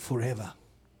live forever.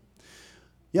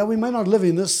 Yeah, we may not live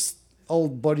in this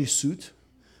old bodysuit,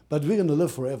 but we're going to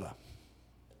live forever.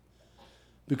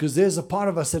 Because there's a part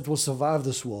of us that will survive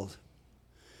this world.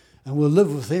 And we'll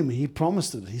live with Him. He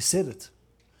promised it. He said it.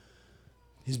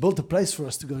 He's built a place for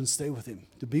us to go and stay with Him,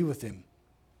 to be with Him.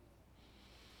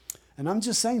 And I'm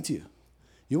just saying to you,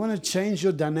 you want to change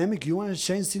your dynamic, you want to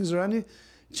change things around you,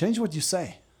 change what you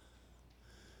say.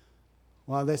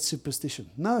 Well, that's superstition.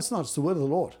 No, it's not. It's the word of the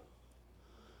Lord.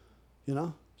 You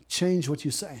know, change what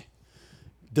you say.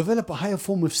 Develop a higher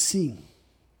form of seeing.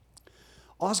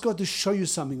 Ask God to show you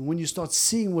something. When you start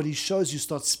seeing what He shows you,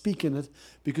 start speaking it.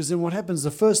 Because then what happens,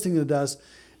 the first thing it does,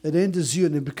 it enters you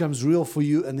and it becomes real for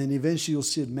you. And then eventually you'll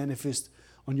see it manifest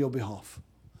on your behalf.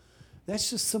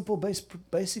 That's just simple,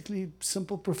 basically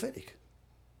simple prophetic.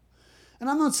 And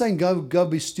I'm not saying go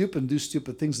be stupid and do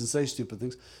stupid things and say stupid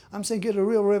things. I'm saying get a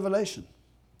real revelation.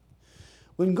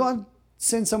 When God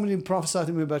sent somebody to prophesy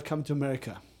to me about coming to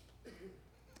America,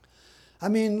 I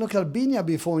mean, look, I'd been here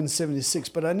before in 76,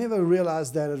 but I never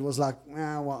realized that it was like,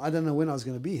 well, I don't know when I was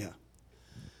going to be here.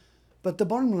 But the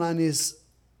bottom line is,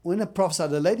 when I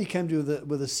prophesied, a lady came to me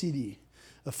with a CD,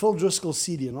 a Phil Driscoll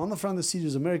CD, and on the front of the CD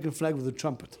was an American flag with a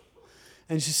trumpet.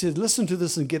 And she said, listen to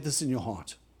this and get this in your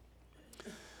heart.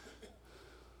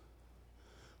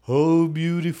 Oh,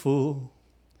 beautiful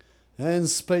and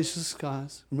spacious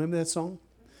skies. Remember that song?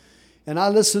 And I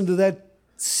listened to that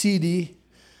CD.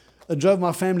 It drove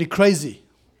my family crazy.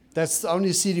 That's the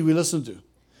only CD we listened to.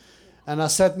 And I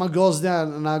sat my girls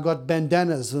down and I got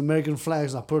bandanas with American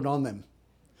flags and I put it on them.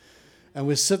 And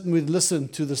we'd sit and we'd listen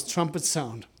to this trumpet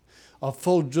sound of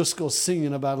Phil Driscoll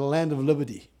singing about a land of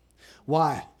liberty.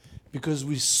 Why? Because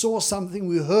we saw something,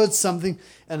 we heard something,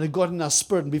 and it got in our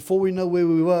spirit. And before we know where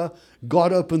we were,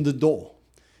 God opened the door.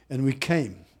 And we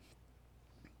came.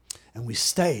 And we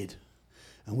stayed.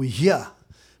 And we're here.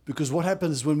 Because what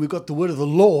happened is when we got the word of the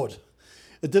Lord,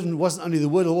 wasn't only the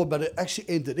word of the Lord, but it actually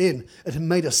entered in. It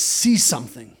made us see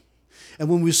something. And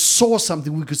when we saw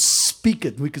something, we could speak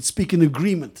it. We could speak in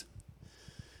agreement.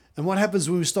 And what happens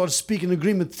when we start speaking in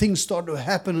agreement, things start to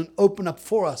happen and open up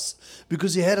for us.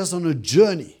 Because He had us on a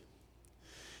journey.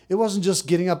 It wasn't just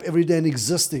getting up every day and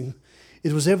existing.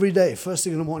 It was every day, first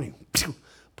thing in the morning.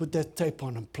 Put that tape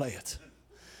on and play it.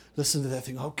 Listen to that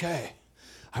thing. Okay,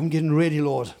 I'm getting ready,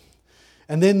 Lord.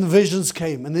 And then the visions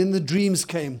came, and then the dreams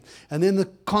came, and then the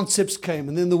concepts came,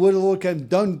 and then the word of the Lord came.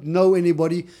 Don't know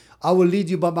anybody. I will lead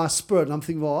you by my spirit. And I'm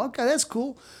thinking, well, okay, that's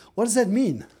cool. What does that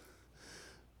mean?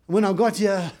 When I got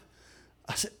here,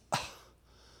 I said,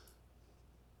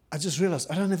 I just realized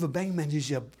I don't have a bank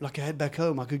manager like I had back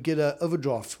home. I could get an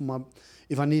overdraft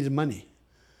if I needed money.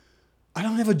 I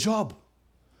don't have a job.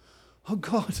 Oh,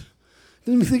 God.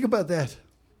 Didn't even think about that.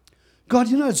 God,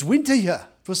 it's winter here.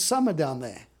 It was summer down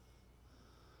there.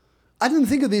 I didn't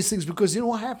think of these things because you know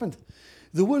what happened?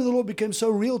 The word of the Lord became so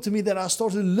real to me that I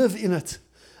started to live in it.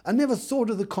 I never thought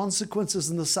of the consequences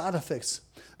and the side effects.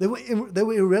 They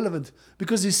were irrelevant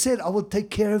because He said, I will take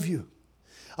care of you.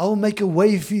 I will make a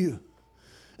way for you.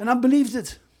 And I believed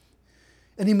it.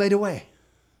 And He made a way.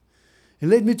 He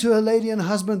led me to a lady and a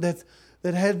husband that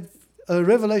had a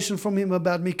revelation from Him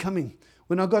about me coming.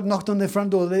 When I got knocked on their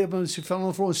front door, she fell on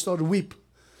the floor and started to weep.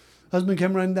 Husband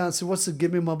came running down and said, what's it?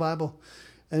 Give me my Bible.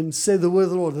 And said the word of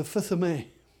the Lord, the 5th of May,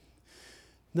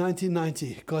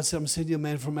 1990. God said, I'm sending you a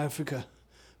man from Africa.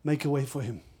 Make a way for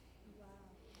him. Wow.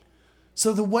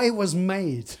 So the way was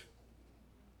made.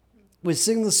 We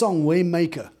sing the song,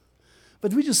 Waymaker.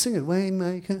 But we just sing it,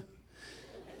 Waymaker.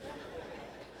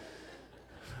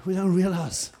 We don't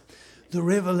realize the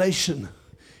revelation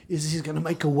is He's going to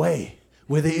make a way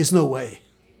where there is no way.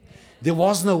 There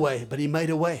was no way, but He made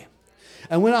a way.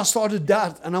 And when I started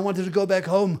doubt and I wanted to go back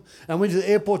home, I went to the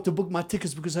airport to book my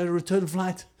tickets because I had a return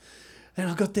flight. And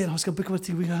I got there and I was going to pick up my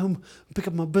ticket, we go home, pick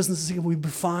up my business, and we'd be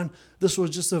fine. This was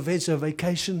just a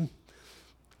vacation.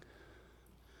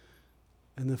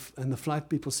 And the flight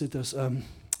people said to us,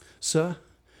 sir,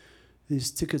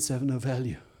 these tickets have no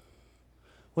value.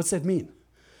 What's that mean?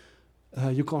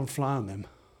 You can't fly on them.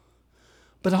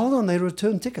 But hold on, they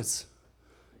return tickets.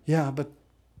 Yeah, but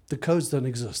the codes don't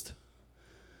exist.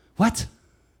 What?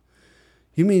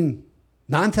 You mean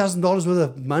 $9,000 worth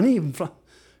of money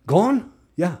gone?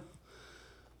 Yeah.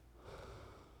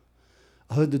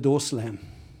 I heard the door slam.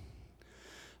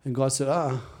 And God said,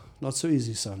 not so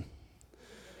easy, son.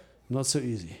 Not so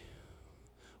easy.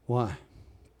 Why?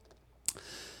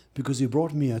 Because He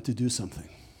brought me here to do something.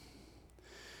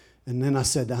 And then I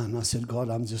sat down and I said, God,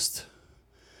 I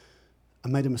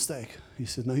made a mistake. He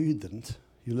said, no, you didn't.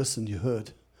 You listened, you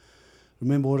heard.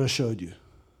 Remember what I showed you.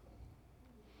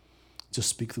 Just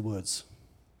speak the words.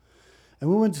 And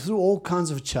we went through all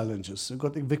kinds of challenges. We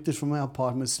got evicted from our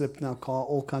apartment, slept in our car,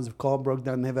 all kinds of car broke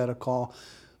down, never had a car.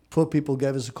 Poor people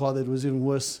gave us a car that was even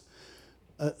worse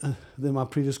than my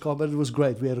previous car, but it was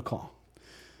great. We had a car.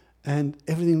 And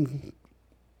everything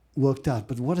worked out.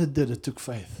 But what it did, it took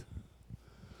faith.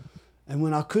 And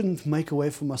when I couldn't make a way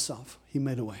for myself, He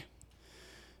made a way.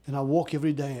 And I walk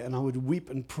every day and I would weep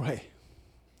and pray.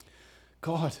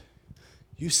 God,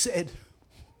 you said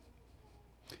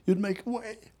you'd make a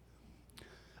way.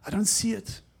 I don't see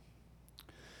it.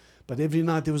 But every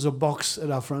night there was a box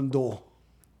at our front door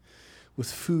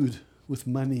with food, with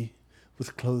money,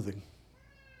 with clothing.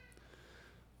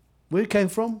 Where it came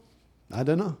from? I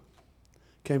don't know.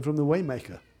 It came from the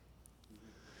Waymaker.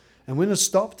 And when it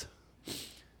stopped,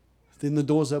 then the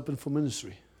doors opened for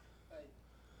ministry.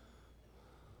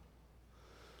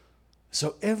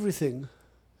 So everything,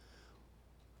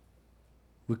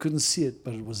 we couldn't see it,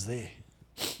 but it was there.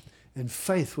 And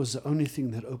faith was the only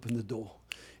thing that opened the door.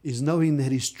 Is knowing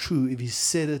that He's true. If He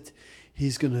said it,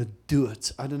 He's going to do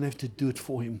it. I don't have to do it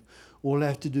for Him. All I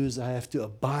have to do is I have to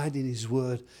abide in His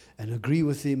word and agree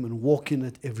with Him and walk in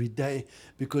it every day.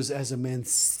 Because as a man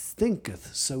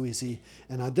thinketh, so is he.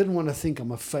 And I didn't want to think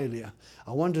I'm a failure.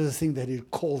 I wanted to think that He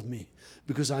called me.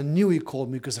 Because I knew He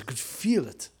called me because I could feel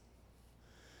it.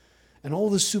 And all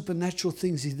the supernatural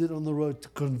things He did on the road to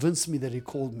convince me that He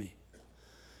called me.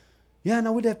 Yeah, and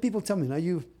I would have people tell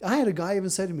me, I had a guy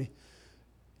even say to me,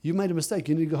 you made a mistake.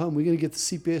 You need to go home. We're going to get the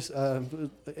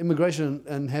CPS, immigration,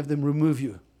 and have them remove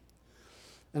you.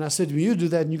 And I said to him, you do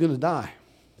that and you're going to die.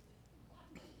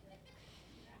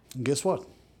 And guess what?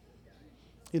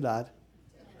 He died.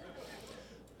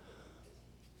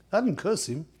 I didn't curse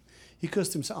him. He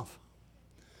cursed himself.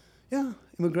 Yeah,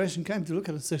 immigration came to look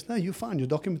at it and said, no, you're fine. Your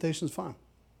documentation is fine.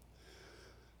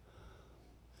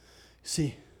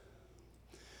 See,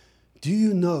 do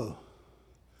you know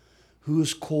who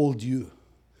has called you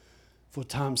for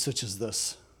times such as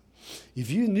this?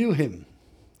 If you knew Him,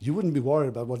 you wouldn't be worried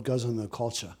about what goes on in the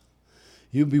culture.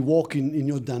 You'd be walking in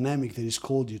your dynamic that He's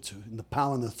called you to, in the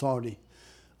power and authority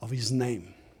of His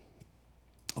name,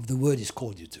 of the word He's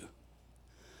called you to.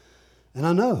 And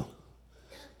I know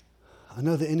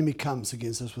the enemy comes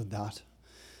against us with doubt.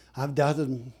 I've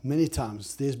doubted many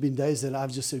times. There's been days that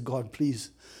I've just said, God, please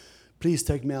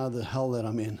take me out of the hell that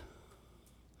I'm in.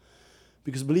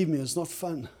 Because believe me, it's not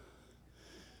fun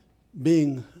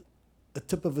being a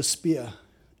tip of a spear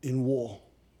in war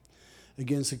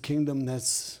against a kingdom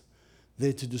that's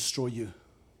there to destroy you.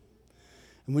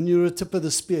 And when you're a tip of the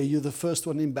spear, you're the first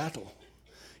one in battle.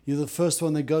 You're the first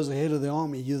one that goes ahead of the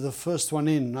army. You're the first one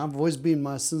in. And I've always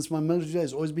been, since my military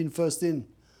days, always been first in,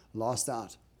 last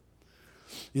out.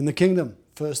 In the kingdom,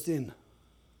 first in.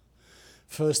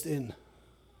 First in.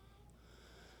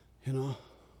 You know,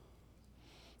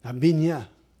 I've been here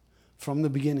from the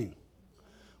beginning.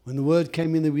 When the word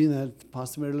came in the beginning that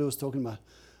Pastor Mary Lou was talking about,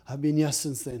 I've been here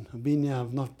since then. I've been here.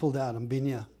 I've not pulled out. I've been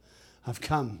here. I've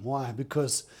come. Why?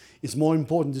 Because it's more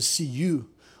important to see you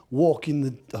walk in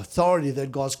the authority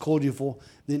that God's called you for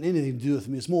than anything to do with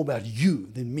me. It's more about you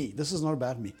than me. This is not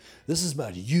about me. This is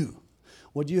about you.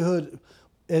 What you heard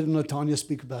Ed and Latanya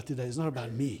speak about today is not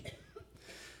about me.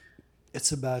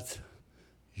 It's about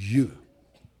you.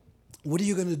 What are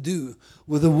you going to do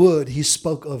with the word He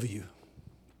spoke over you?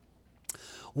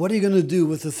 What are you going to do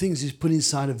with the things He's put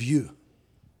inside of you?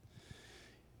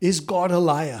 Is God a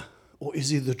liar or is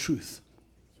He the truth?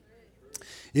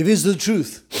 If He's the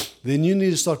truth, then you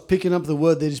need to start picking up the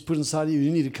word that He's put inside of you.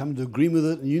 You need to come to agree with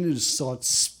it and you need to start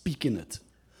speaking it.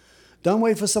 Don't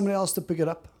wait for somebody else to pick it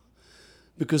up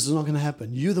because it's not going to happen.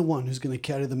 You're the one who's going to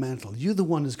carry the mantle. You're the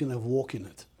one who's going to walk in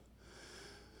it.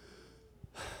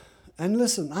 And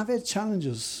listen, I've had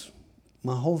challenges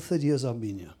my whole 30 years I've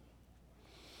been here.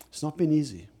 It's not been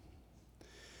easy.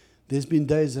 There's been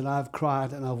days that I've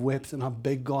cried and I've wept and I've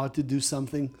begged God to do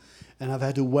something and I've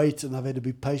had to wait and I've had to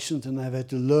be patient and I've had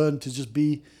to learn to just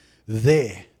be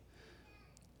there.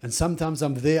 And sometimes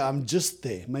I'm there, I'm just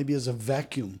there, maybe as a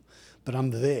vacuum, but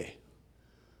I'm there.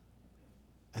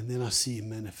 And then I see Him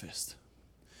manifest.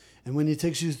 And when He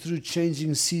takes you through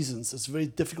changing seasons, it's very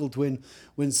difficult when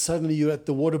suddenly you're at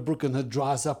the water brook and it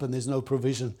dries up and there's no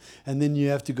provision. And then you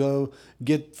have to go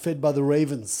get fed by the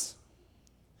ravens.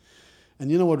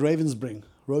 And you know what ravens bring?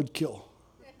 Roadkill.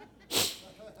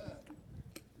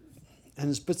 And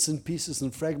it's bits and pieces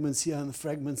and fragments here and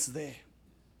fragments there.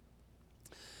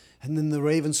 And then the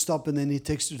ravens stop and then He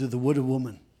takes you to the widow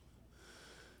woman.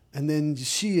 And then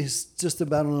she is just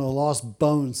about on her last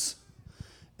bones.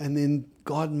 And then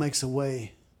God makes a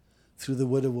way through the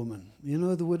widow woman. You know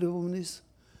who the widow woman is?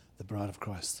 The bride of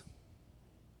Christ.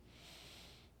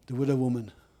 The widow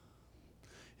woman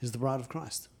is the bride of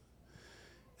Christ.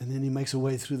 And then He makes a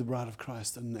way through the bride of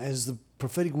Christ. And as the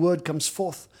prophetic word comes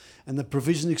forth and the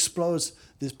provision explodes,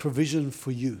 there's provision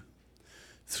for you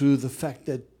through the fact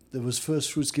that there was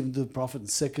first fruits given to the prophet, and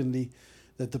secondly,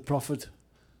 that the prophet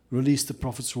released the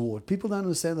prophet's reward. People don't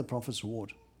understand the prophet's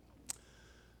reward.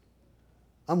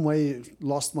 I'm way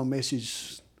lost my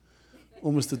message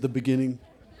almost at the beginning.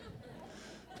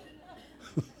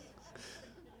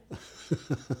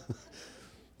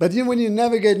 But when you're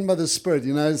navigating by the Spirit,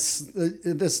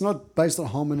 it's not based on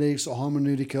hermeneutics or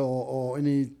hermeneutica or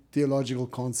any theological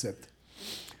concept.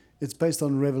 It's based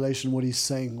on revelation, what He's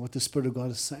saying, what the Spirit of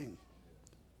God is saying.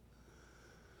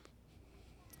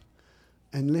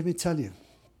 And let me tell you,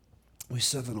 we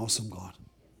serve an awesome God.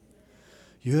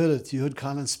 You heard it. You heard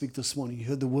Kylan speak this morning. You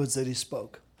heard the words that he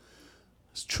spoke.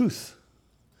 It's truth.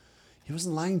 He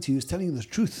wasn't lying to you. He was telling you the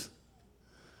truth.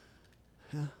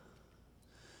 Yeah? Let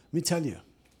me tell you.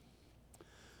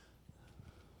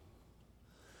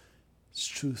 It's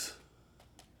truth.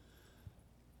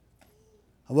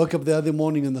 I woke up the other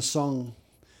morning in the song,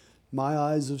 "My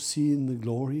eyes have seen the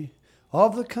glory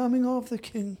of the coming of the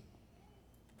King."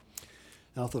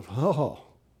 And I thought, oh,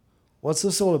 what's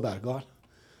this all about, God?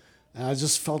 And I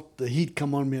just felt the heat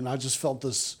come on me, and I just felt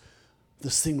this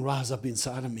thing rise up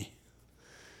inside of me.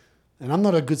 And I'm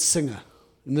not a good singer.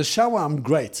 In the shower, I'm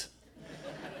great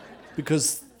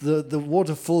because the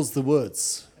water fills the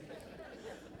words.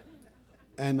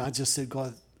 And I just said,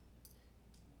 God,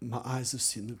 my eyes have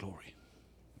seen the glory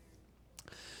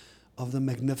of the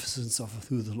magnificence of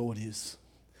who the Lord is.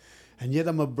 And yet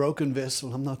I'm a broken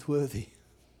vessel. I'm not worthy.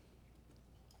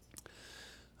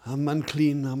 I'm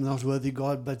unclean. I'm not worthy,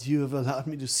 God, but you have allowed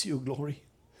me to see your glory.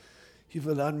 You've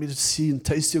allowed me to see and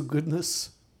taste your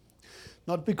goodness.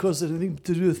 Not because of anything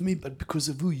to do with me, but because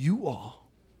of who you are.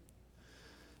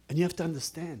 And you have to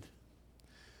understand,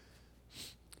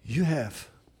 you have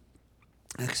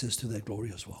access to that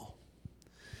glory as well.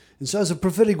 And so as a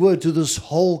prophetic word to this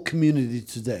whole community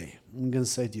today, I'm going to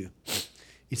say to you,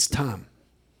 it's time.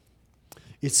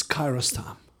 It's Kairos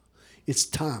time. It's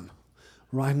time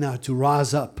right now to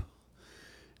rise up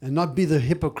and not be the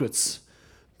hypocrites,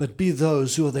 but be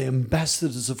those who are the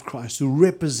ambassadors of Christ, who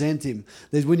represent Him.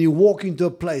 That when you walk into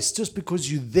a place, just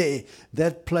because you're there,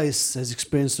 that place has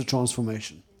experienced a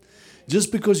transformation.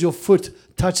 Just because your foot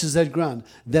touches that ground,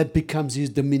 that becomes His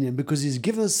dominion, because He's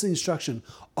given us the instruction,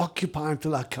 occupy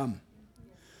until I come.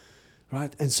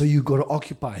 Right? And so you've got to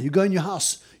occupy. You go in your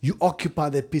house, you occupy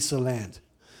that piece of land.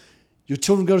 Your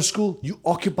children go to school, you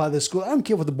occupy their school. I don't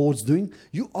care what the board's doing,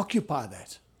 you occupy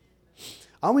that.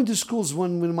 I went to schools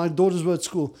when my daughters were at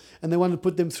school, and they wanted to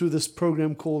put them through this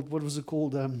program called, what was it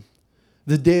called?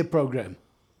 The DARE program.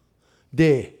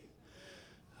 DARE.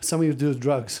 Something to do with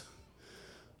drugs.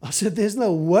 I said, there's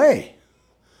no way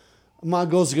my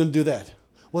girls are going to do that.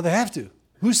 Well, they have to.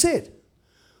 Who said?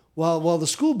 Well, the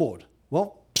school board.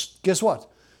 Well, guess what?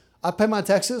 I pay my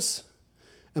taxes,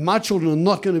 and my children are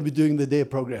not going to be doing the DARE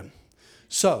program.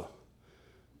 So,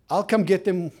 I'll come get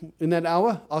them in that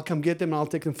hour. I'll come get them, and I'll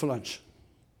take them for lunch.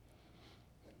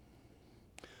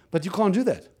 But you can't do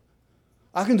that.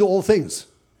 I can do all things.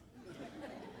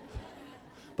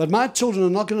 But my children are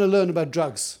not going to learn about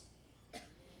drugs.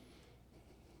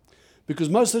 Because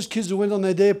most of those kids who went on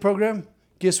their DARE program,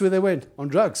 guess where they went? On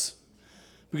drugs.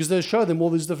 Because they show them all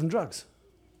these different drugs.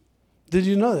 Did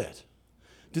you know that?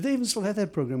 Do they even still have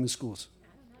that program in schools?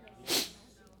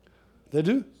 They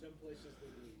do?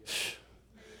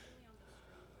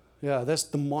 Yeah, that's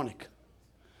demonic.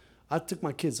 I took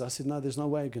my kids. I said, no, there's no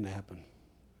way it's going to happen.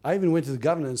 I even went to the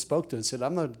governor and spoke to her and said,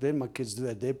 I'm not letting my kids do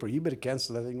that DARE program. You better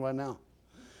cancel that thing right now.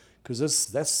 Because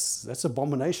that's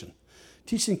abomination.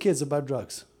 Teaching kids about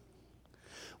drugs.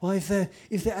 Well,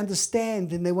 if they understand,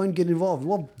 then they won't get involved.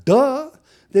 Well, duh.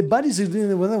 Their buddies are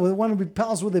doing it with them. They want to be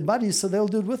pals with their buddies, so they'll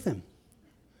do it with them.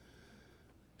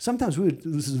 Sometimes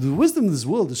the wisdom of this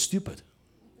world is stupid.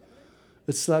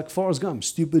 It's like Forrest Gump.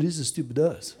 Stupid is as stupid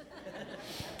does.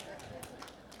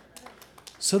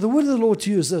 So the word of the Lord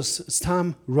to you is this. It's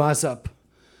time, rise up.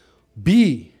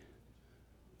 Be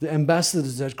the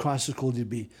ambassadors that Christ has called you to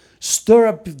be. Stir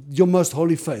up your most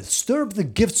holy faith. Stir up the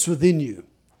gifts within you.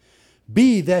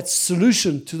 Be that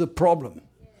solution to the problem.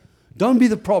 Don't be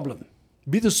the problem.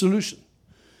 Be the solution.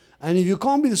 And if you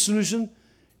can't be the solution,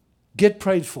 get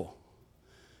prayed for.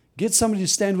 Get somebody to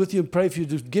stand with you and pray for you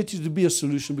to get you to be a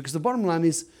solution. Because the bottom line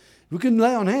is, we can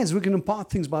lay on hands. We can impart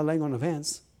things by laying on of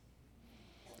hands.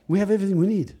 We have everything we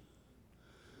need.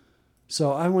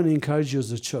 So I want to encourage you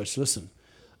as a church, listen.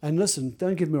 And listen,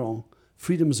 don't get me wrong.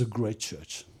 Freedom is a great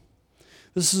church.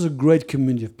 This is a great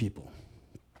community of people.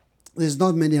 There's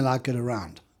not many like it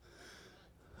around.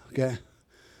 Okay?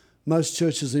 Most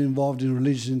churches are involved in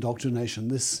religious indoctrination.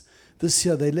 This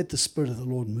year, they let the Spirit of the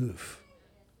Lord move.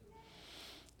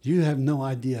 You have no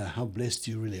idea how blessed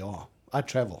you really are. I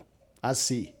travel. I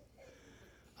see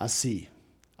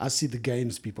the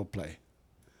games people play.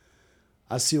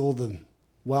 I see all the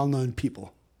well-known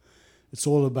people. It's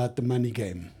all about the money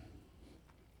game.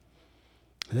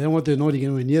 They don't want the anointing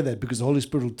anywhere near that, because the Holy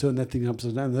Spirit will turn that thing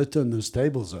upside down. They'll turn those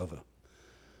tables over.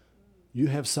 You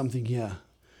have something here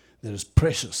that is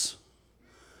precious.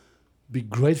 Be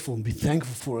grateful and be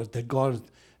thankful for it, that God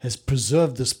has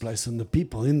preserved this place and the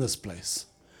people in this place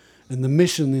and the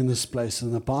mission in this place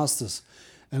and the pastors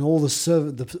and all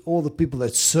the people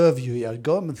that serve you here.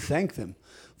 Go up and thank them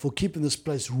for keeping this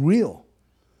place real,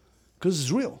 because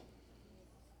it's real.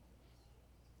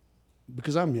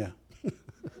 Because I'm here.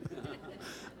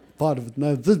 Part of it.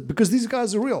 No, because these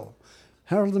guys are real.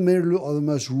 Harold and Mary Lou are the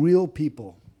most real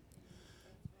people.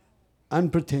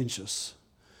 Unpretentious,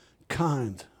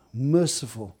 kind,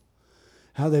 merciful.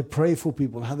 How they pray for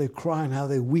people, how they cry and how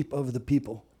they weep over the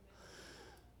people.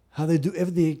 How they do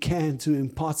everything they can to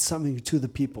impart something to the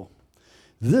people.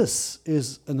 This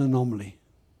is an anomaly.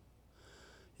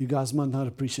 You guys might not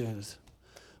appreciate it,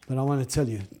 but I want to tell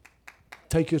you,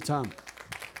 take your time.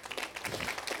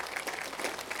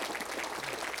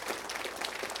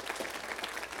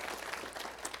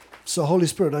 So Holy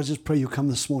Spirit, I just pray you come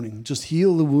this morning. Just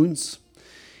heal the wounds,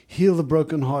 heal the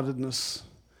brokenheartedness,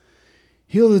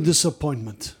 heal the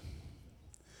disappointment.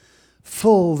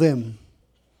 Fill them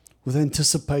with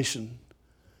anticipation.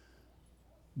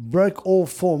 Break all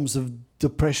forms of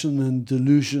depression and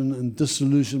delusion and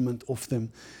disillusionment off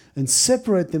them, and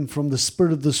separate them from the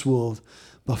spirit of this world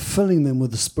by filling them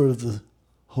with the Spirit of the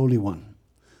Holy One,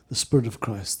 the Spirit of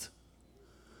Christ.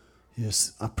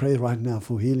 Yes, I pray right now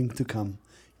for healing to come.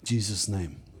 In Jesus'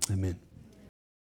 name, amen.